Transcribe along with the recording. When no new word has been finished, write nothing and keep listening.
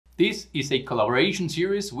This is a collaboration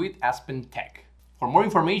series with AspenTech. For more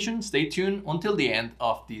information, stay tuned until the end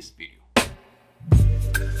of this video.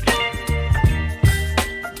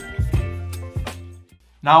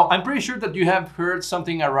 Now, I'm pretty sure that you have heard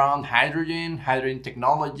something around hydrogen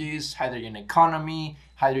technologies, hydrogen economy,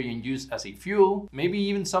 hydrogen use as a fuel, maybe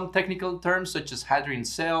even some technical terms such as hydrogen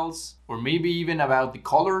cells, or maybe even about the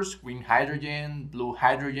colors, green hydrogen, blue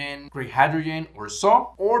hydrogen, gray hydrogen, or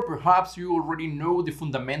so. Or perhaps you already know the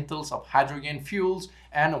fundamentals of hydrogen fuels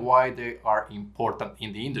and why they are important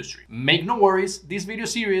in the industry. Make no worries, this video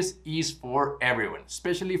series is for everyone,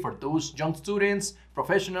 especially for those young students,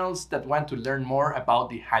 professionals that want to learn more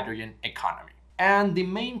about the hydrogen economy. And the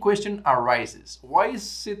main question arises, why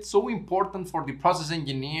is it so important for the process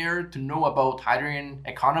engineer to know about hydrogen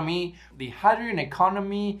economy? The hydrogen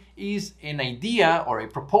economy is an idea or a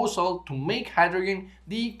proposal to make hydrogen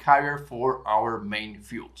the carrier for our main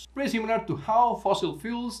fuels. Pretty similar to how fossil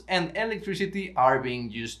fuels and electricity are being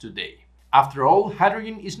used today. After all,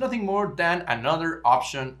 hydrogen is nothing more than another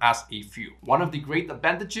option as a fuel. One of the great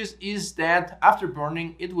advantages is that after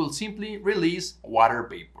burning, it will simply release water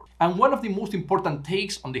vapor. And one of the most important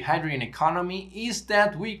takes on the hydrogen economy is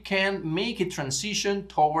that we can make a transition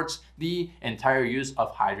towards the entire use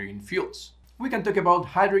of hydrogen fuels. We can talk about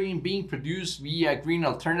hydrogen being produced via green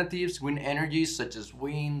alternatives, green energies such as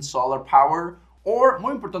wind, solar power, or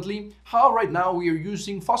more importantly, how right now we are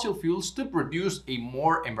using fossil fuels to produce a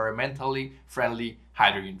more environmentally friendly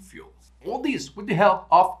hydrogen fuel. All this with the help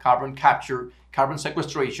of carbon capture, carbon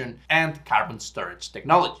sequestration, and carbon storage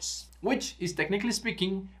technologies, which is technically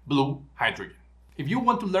speaking blue hydrogen. If you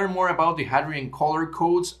want to learn more about the hydrogen color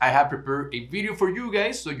codes, I have prepared a video for you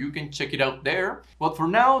guys so you can check it out there. But for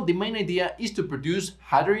now, the main idea is to produce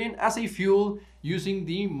hydrogen as a fuel using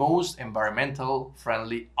the most environmental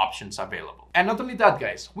friendly options available. And not only that,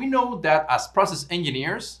 guys, we know that as process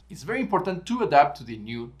engineers, it's very important to adapt to the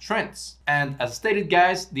new trends. And as stated,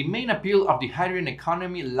 guys, the main appeal of the hydrogen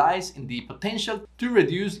economy lies in the potential to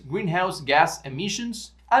reduce greenhouse gas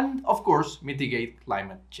emissions and, of course, mitigate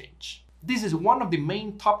climate change. This is one of the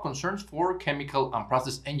main top concerns for chemical and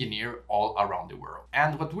process engineers all around the world.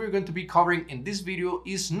 And what we're going to be covering in this video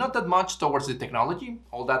is not that much towards the technology,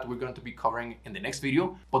 all that we're going to be covering in the next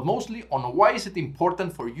video, but mostly on why is it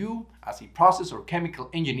important for you as a process or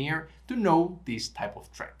chemical engineer to know these type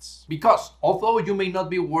of trends. Because although you may not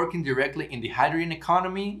be working directly in the hydrogen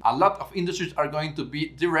economy, a lot of industries are going to be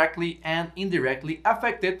directly and indirectly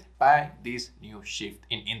affected by this new shift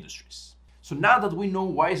in industries. So now that we know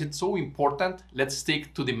why is it so important, let's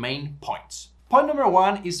stick to the main points. Point number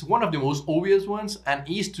one is one of the most obvious ones and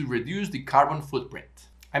is to reduce the carbon footprint.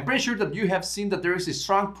 I'm pretty sure that you have seen that there is a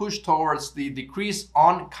strong push towards the decrease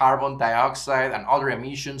on carbon dioxide and other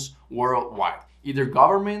emissions worldwide. Either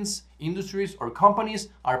governments, industries, or companies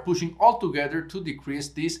are pushing all together to decrease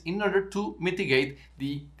this in order to mitigate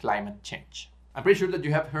the climate change. I'm pretty sure that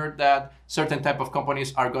you have heard that certain type of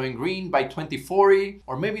companies are going green by 2040,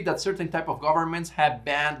 or maybe that certain type of governments have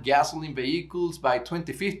banned gasoline vehicles by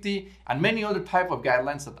 2050, and many other type of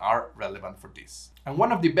guidelines that are relevant for this. And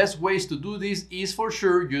one of the best ways to do this is for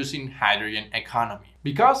sure using hydrogen economy,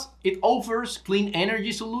 because it offers clean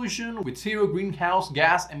energy solution with zero greenhouse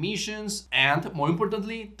gas emissions, and more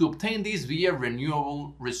importantly, to obtain this via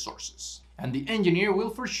renewable resources. And the engineer will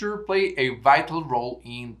for sure play a vital role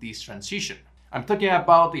in this transition. I'm talking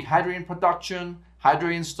about the hydrogen production,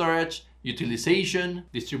 hydrogen storage, utilization,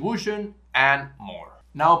 distribution, and more.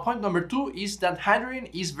 Now, point number two is that hydrogen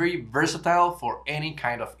is very versatile for any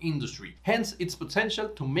kind of industry, hence its potential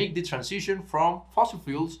to make the transition from fossil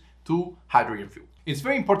fuels to hydrogen fuel. It's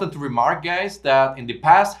very important to remark, guys, that in the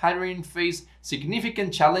past, hydrogen faced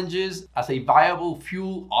significant challenges as a viable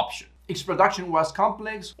fuel option. Its production was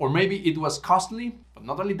complex, or maybe it was costly, but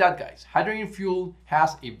not only that, guys, hydrogen fuel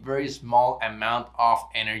has a very small amount of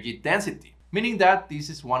energy density, meaning that this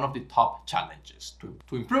is one of the top challenges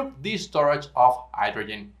to improve the storage of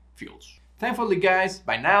hydrogen fuels. Thankfully, guys,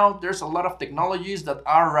 by now there's a lot of technologies that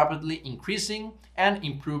are rapidly increasing and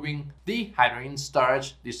improving the hydrogen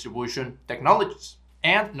storage distribution technologies.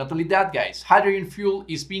 And not only that, guys, hydrogen fuel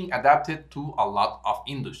is being adapted to a lot of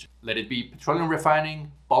industry. Let it be petroleum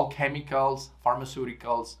refining, bulk chemicals,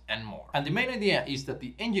 pharmaceuticals, and more. And the main idea is that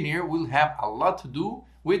the engineer will have a lot to do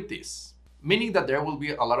with this, meaning that there will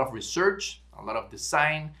be a lot of research, a lot of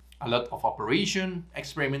design, a lot of operation,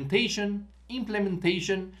 experimentation,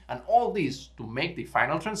 implementation, and all this to make the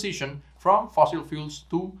final transition from fossil fuels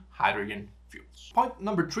to hydrogen fuels. Point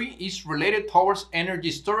number three is related towards energy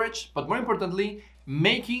storage, but more importantly,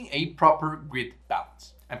 making a proper grid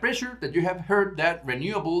balance. I'm pretty sure that you have heard that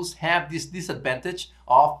renewables have this disadvantage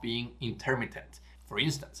of being intermittent. For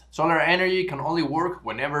instance, solar energy can only work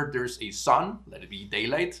whenever there's a sun, let it be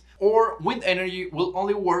daylight, or wind energy will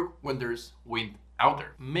only work when there's wind out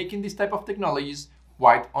there, making this type of technologies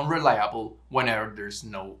quite unreliable whenever there's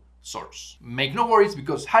no source. Make no worries,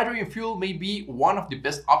 because hydrogen fuel may be one of the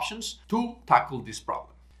best options to tackle this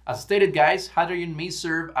problem. As stated, guys, hydrogen may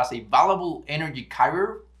serve as a valuable energy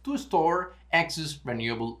carrier to store excess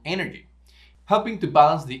renewable energy, helping to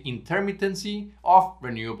balance the intermittency of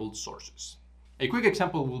renewable sources. A quick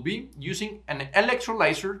example will be using an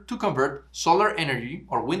electrolyzer to convert solar energy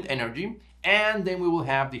or wind energy, and then we will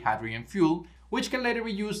have the hydrogen fuel, which can later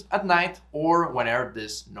be used at night or whenever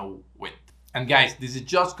there's no wind. And guys, this is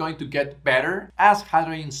just going to get better as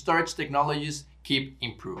hydrogen storage technologies keep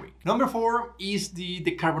improving. Number 4 is the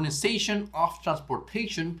decarbonization of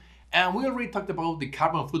transportation. And we already talked about the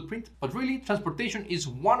carbon footprint, but really transportation is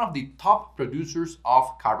one of the top producers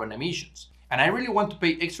of carbon emissions. And I really want to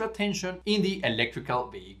pay extra attention in the electrical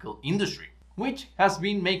vehicle industry, which has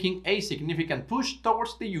been making a significant push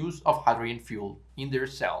towards the use of hydrogen fuel in their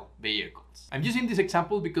cell vehicles. I'm using this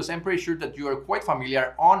example because I'm pretty sure that you are quite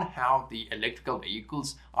familiar on how the electrical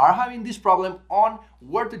vehicles are having this problem on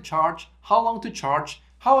where to charge, how long to charge,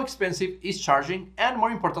 how expensive is charging, and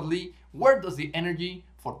more importantly, where does the energy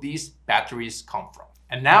for these batteries come from.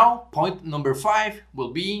 And now, point number 5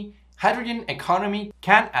 will be hydrogen economy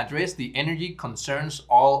can address the energy concerns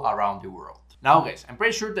all around the world. Now guys, I'm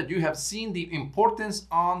pretty sure that you have seen the importance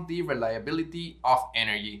on the reliability of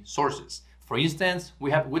energy sources. For instance, we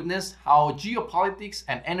have witnessed how geopolitics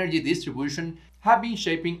and energy distribution have been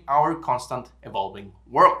shaping our constant evolving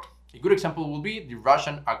world. A good example will be the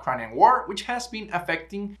Russian-Ukrainian war, which has been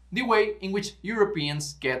affecting the way in which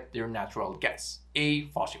Europeans get their natural gas, a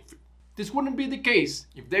fossil fuel. This wouldn't be the case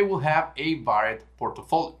if they will have a varied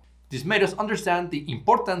portfolio. This made us understand the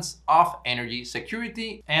importance of energy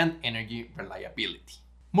security and energy reliability.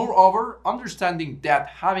 Moreover, understanding that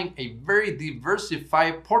having a very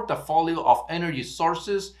diversified portfolio of energy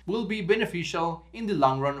sources will be beneficial in the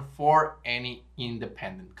long run for any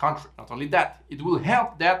independent country. Not only that, it will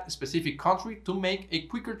help that specific country to make a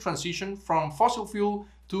quicker transition from fossil fuel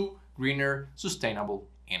to greener, sustainable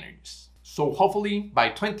energies. So hopefully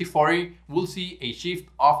by 2040, we'll see a shift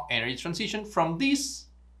of energy transition from this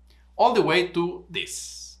all the way to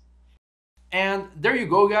this. And there you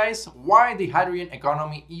go, guys, why the hydrogen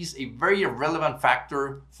economy is a very relevant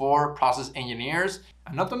factor for process engineers.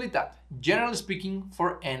 And not only that, generally speaking,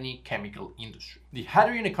 for any chemical industry. The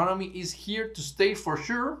hydrogen economy is here to stay for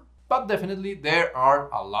sure, but definitely there are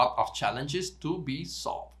a lot of challenges to be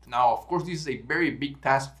solved. Now, of course, this is a very big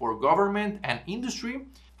task for government and industry.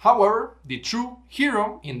 However, the true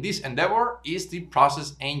hero in this endeavor is the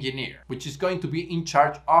process engineer, which is going to be in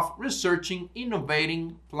charge of researching,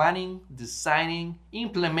 innovating, planning, designing,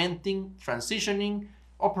 implementing, transitioning,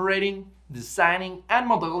 operating, designing, and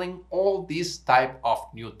modeling all these type of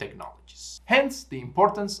new technologies. Hence, the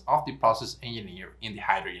importance of the process engineer in the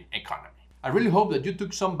hydrogen economy. I really hope that you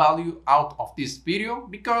took some value out of this video,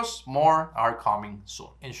 because more are coming soon.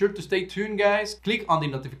 Ensure to stay tuned, guys. Click on the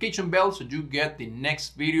notification bell so you get the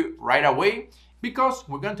next video right away, because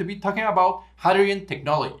we're going to be talking about hydrogen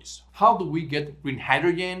technologies. How do we get green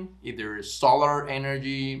hydrogen? Either solar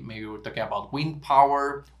energy, maybe we're talking about wind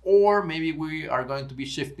power, or maybe we are going to be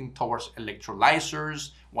shifting towards electrolyzers.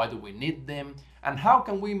 Why do we need them? And how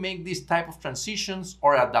can we make these type of transitions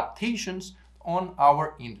or adaptations on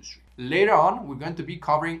our industry? Later on, we're going to be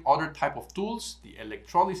covering other type of tools, the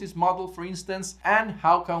electrolysis model, for instance, and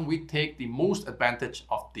how can we take the most advantage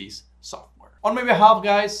of this software. On my behalf,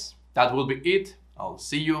 guys, that will be it. I'll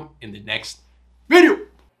see you in the next video.